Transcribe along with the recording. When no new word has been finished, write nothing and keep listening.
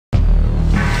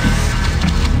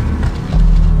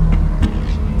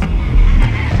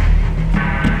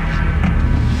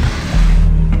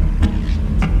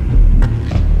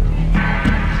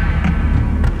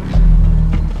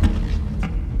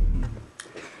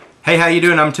Hey, how you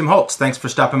doing? I'm Tim Holtz. Thanks for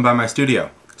stopping by my studio.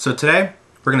 So today,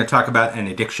 we're going to talk about an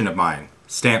addiction of mine.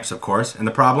 Stamps, of course. And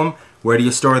the problem, where do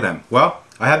you store them? Well,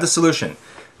 I have the solution.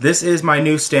 This is my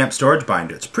new stamp storage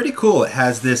binder. It's pretty cool. It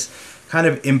has this kind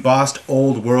of embossed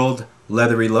old world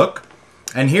leathery look.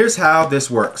 And here's how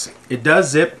this works. It does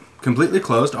zip completely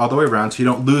closed all the way around so you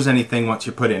don't lose anything once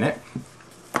you put in it.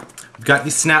 We've got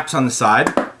these snaps on the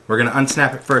side. We're going to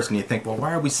unsnap it first. And you think, well,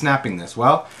 why are we snapping this?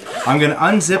 Well, I'm going to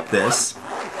unzip this.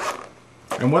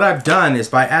 And what I've done is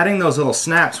by adding those little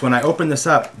snaps, when I open this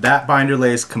up, that binder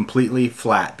lays completely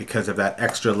flat because of that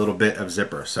extra little bit of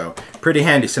zipper. So pretty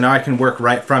handy. So now I can work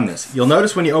right from this. You'll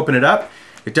notice when you open it up,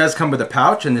 it does come with a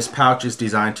pouch, and this pouch is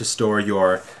designed to store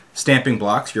your stamping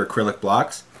blocks, your acrylic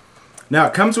blocks. Now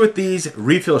it comes with these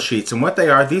refill sheets, and what they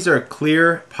are, these are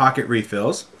clear pocket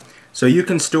refills. So you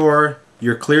can store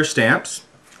your clear stamps,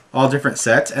 all different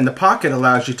sets, and the pocket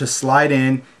allows you to slide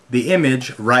in the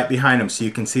image right behind them so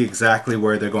you can see exactly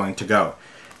where they're going to go.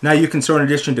 Now you can store, in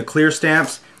addition to clear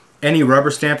stamps, any rubber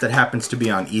stamp that happens to be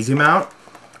on easy mount.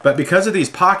 But because of these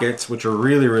pockets, which are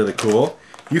really, really cool,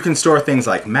 you can store things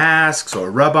like masks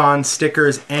or rub-ons,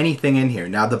 stickers, anything in here.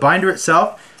 Now the binder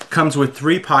itself comes with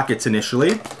 3 pockets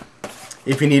initially.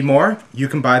 If you need more, you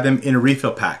can buy them in a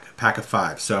refill pack, a pack of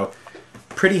 5. So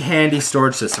pretty handy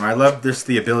storage system. I love this,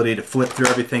 the ability to flip through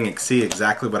everything and see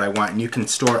exactly what I want, and you can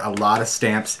store a lot of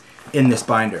stamps in this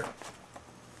binder.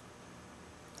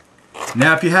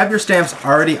 Now if you have your stamps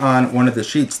already on one of the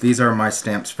sheets, these are my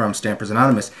stamps from Stampers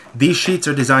Anonymous, these sheets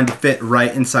are designed to fit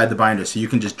right inside the binder, so you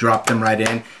can just drop them right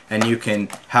in and you can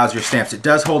house your stamps. It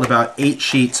does hold about 8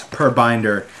 sheets per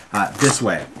binder this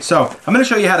way. So I'm going to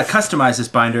show you how to customize this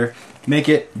binder, make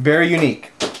it very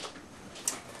unique.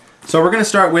 So we're going to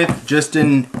start with just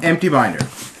an empty binder.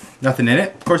 Nothing in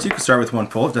it. Of course, you can start with one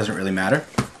full. It doesn't really matter.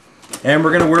 And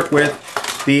we're going to work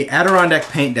with the Adirondack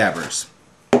paint dabbers.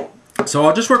 So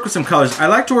I'll just work with some colors. I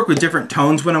like to work with different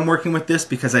tones when I'm working with this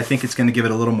because I think it's going to give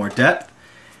it a little more depth.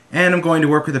 And I'm going to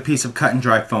work with a piece of cut and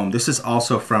dry foam. This is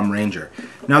also from Ranger.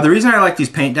 Now the reason I like these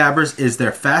paint dabbers is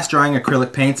they're fast drying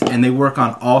acrylic paints and they work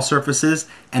on all surfaces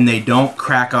and they don't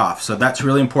crack off. So that's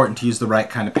really important to use the right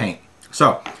kind of paint.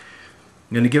 So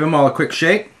I'm going to give them all a quick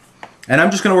shake, and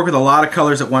I'm just going to work with a lot of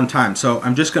colors at one time. So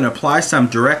I'm just going to apply some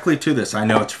directly to this. I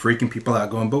know it's freaking people out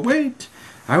going, but wait,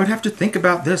 I would have to think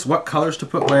about this, what colors to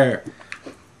put where.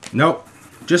 Nope,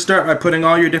 just start by putting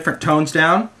all your different tones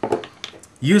down.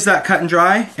 Use that cut and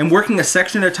dry, and working a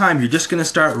section at a time, you're just going to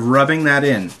start rubbing that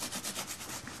in.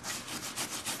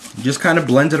 You just kind of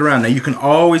blend it around. Now you can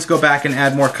always go back and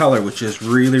add more color, which is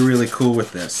really, really cool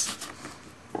with this.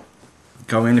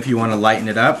 Go in if you want to lighten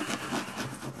it up.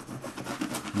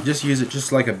 Just use it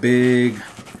just like a big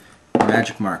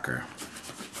magic marker.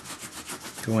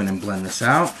 Go in and blend this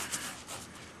out.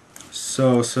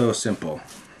 So simple.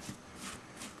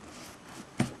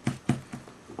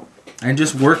 And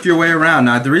just work your way around.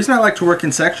 Now the reason I like to work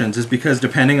in sections is because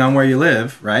depending on where you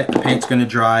live, right, the paint's going to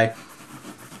dry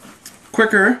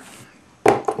quicker.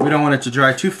 We don't want it to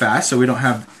dry too fast so we don't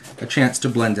have a chance to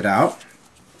blend it out.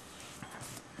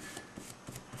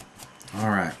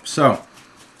 Alright, so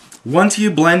once you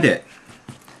blend it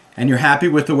and you're happy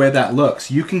with the way that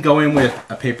looks, you can go in with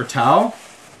a paper towel,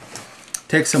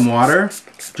 take some water,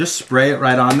 just spray it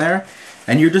right on there,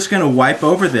 and you're just going to wipe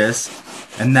over this,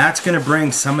 and that's going to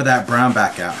bring some of that brown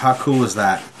back out. How cool is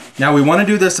that? Now we want to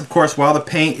do this, of course, while the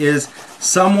paint is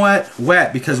somewhat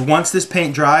wet, because once this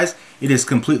paint dries, it is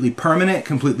completely permanent,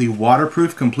 completely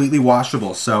waterproof, completely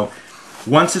washable. So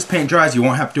once this paint dries, you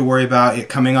won't have to worry about it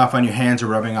coming off on your hands or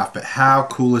rubbing off, but how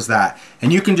cool is that?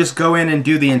 And you can just go in and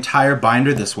do the entire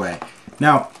binder this way.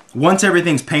 Now, once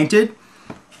everything's painted,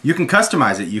 you can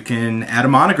customize it. You can add a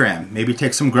monogram, maybe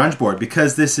take some grunge board.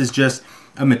 Because this is just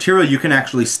a material, you can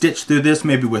actually stitch through this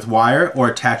maybe with wire or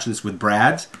attach this with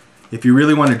brads. If you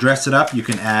really want to dress it up, you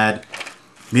can add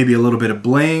maybe a little bit of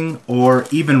bling or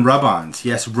even rub-ons.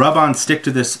 Yes, rub-ons stick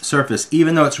to this surface,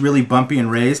 even though it's really bumpy and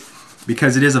raised.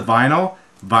 Because it is a vinyl,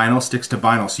 vinyl sticks to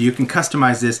vinyl. So you can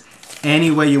customize this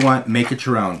any way you want, make it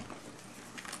your own.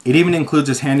 It even includes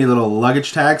this handy little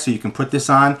luggage tag so you can put this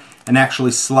on and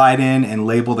actually slide in and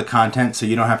label the content so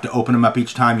you don't have to open them up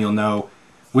each time. You'll know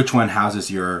which one houses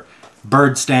your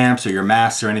bird stamps or your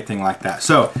masks or anything like that.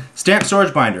 So, stamp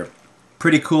storage binder.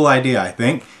 Pretty cool idea, I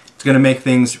think. It's going to make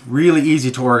things really easy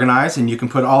to organize, and you can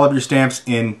put all of your stamps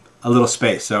in a little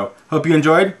space. So, hope you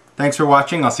enjoyed. Thanks for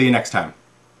watching. I'll see you next time.